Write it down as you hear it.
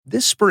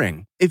This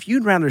spring, if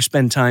you'd rather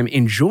spend time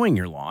enjoying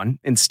your lawn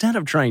instead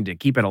of trying to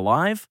keep it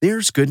alive,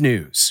 there's good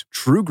news.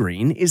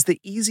 TruGreen is the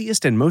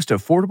easiest and most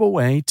affordable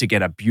way to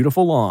get a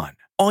beautiful lawn.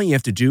 All you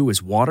have to do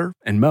is water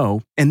and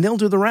mow, and they'll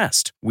do the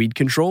rest. Weed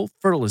control,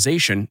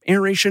 fertilization,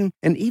 aeration,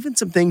 and even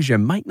some things you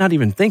might not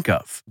even think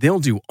of. They'll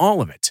do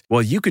all of it,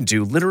 while you can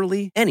do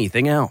literally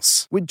anything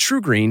else. With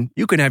TruGreen,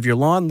 you can have your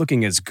lawn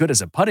looking as good as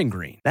a putting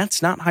green.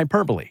 That's not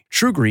hyperbole.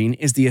 TruGreen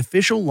is the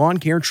official lawn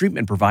care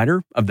treatment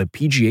provider of the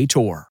PGA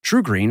Tour.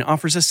 TruGreen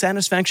offers a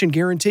satisfaction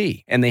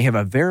guarantee, and they have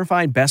a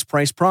verified best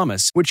price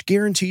promise, which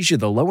guarantees you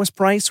the lowest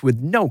price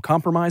with no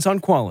compromise on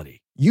quality.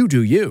 You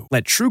do you.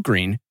 Let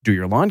TruGreen do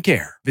your lawn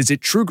care. Visit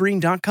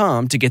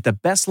TruGreen.com to get the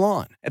best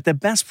lawn at the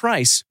best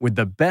price with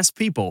the best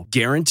people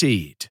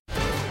guaranteed.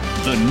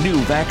 The new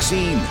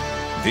vaccine.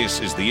 This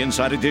is the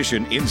Inside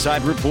Edition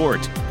Inside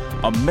Report.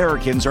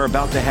 Americans are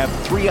about to have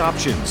 3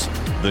 options.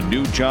 The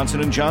new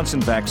Johnson & Johnson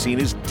vaccine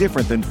is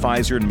different than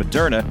Pfizer and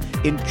Moderna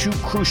in 2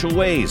 crucial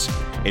ways.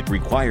 It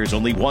requires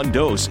only 1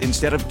 dose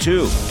instead of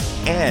 2.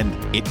 And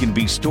it can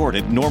be stored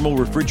at normal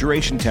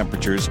refrigeration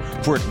temperatures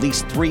for at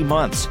least 3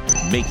 months,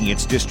 making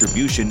its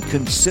distribution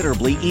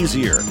considerably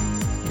easier.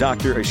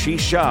 Dr. Ashish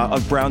Shah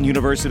of Brown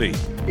University.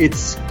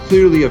 It's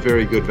clearly a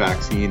very good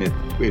vaccine.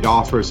 It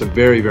offers a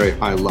very, very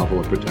high level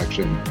of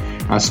protection,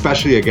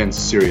 especially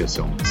against serious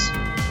illness.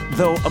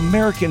 Though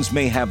Americans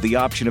may have the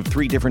option of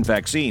 3 different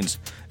vaccines,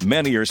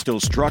 many are still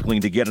struggling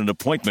to get an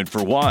appointment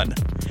for one.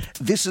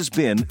 This has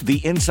been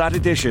the Inside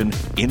Edition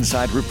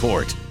Inside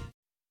Report.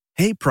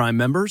 Hey, Prime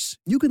members,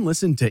 you can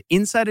listen to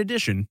Inside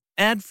Edition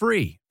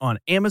ad-free on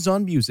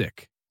Amazon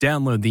Music.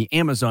 Download the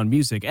Amazon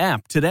Music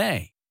app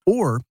today.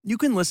 Or you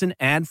can listen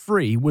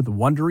ad-free with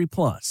Wondery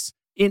Plus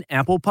in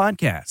Apple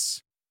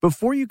Podcasts.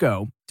 Before you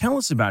go, tell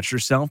us about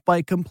yourself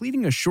by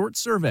completing a short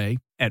survey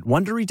at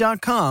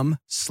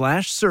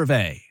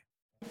Wondery.com/survey.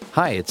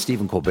 Hi, it's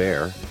Stephen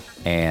Colbert,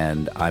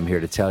 and I'm here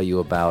to tell you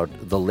about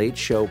The Late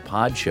Show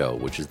Pod Show,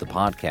 which is the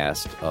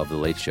podcast of The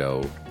Late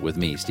Show with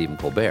me, Stephen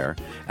Colbert,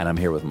 and I'm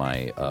here with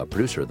my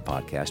producer of the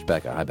podcast,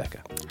 Becca. Hi,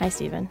 Becca. Hi,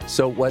 Stephen.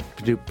 So what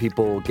do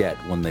people get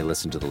when they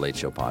listen to The Late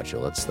Show Pod Show?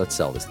 Let's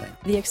sell this thing.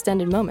 The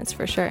extended moments,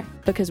 for sure,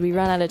 because we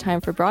run out of time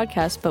for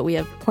broadcast, but we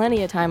have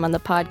plenty of time on the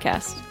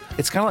podcast.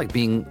 It's kind of like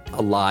being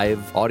a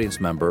live audience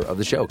member of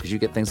the show because you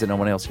get things that no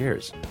one else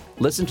hears.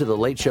 Listen to The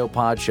Late Show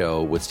Pod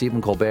Show with Stephen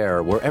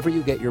Colbert wherever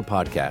you get your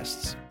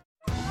podcasts.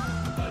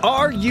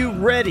 Are you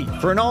ready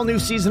for an all-new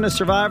season of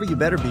Survivor? You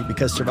better be,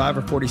 because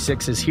Survivor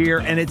 46 is here,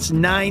 and it's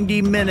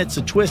 90 minutes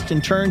of twists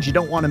and turns you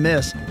don't want to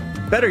miss.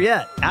 Better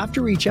yet,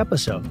 after each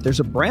episode, there's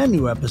a brand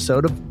new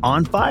episode of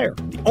On Fire,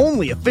 the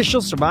only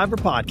official Survivor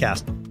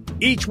podcast.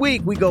 Each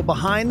week, we go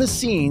behind the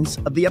scenes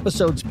of the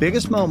episode's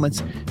biggest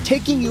moments,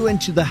 taking you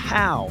into the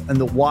how and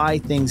the why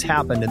things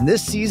happened. And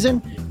this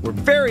season, we're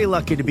very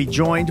lucky to be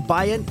joined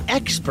by an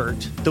expert,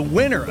 the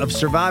winner of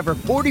Survivor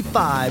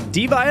 45,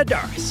 Dee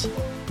Valladares.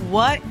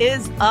 What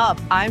is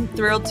up? I'm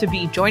thrilled to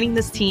be joining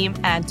this team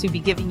and to be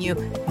giving you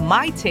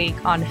my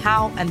take on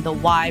how and the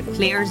why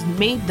players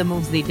made the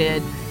moves they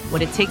did,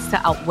 what it takes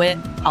to outwit,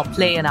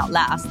 outplay, and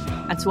outlast,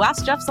 and to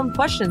ask Jeff some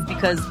questions,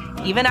 because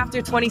even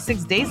after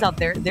 26 days out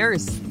there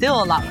is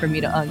still a lot for me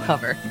to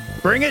uncover.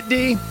 Bring it,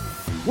 Dee.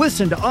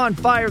 Listen to On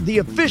Fire, the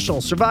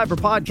official Survivor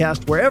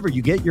podcast, wherever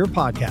you get your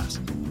podcasts.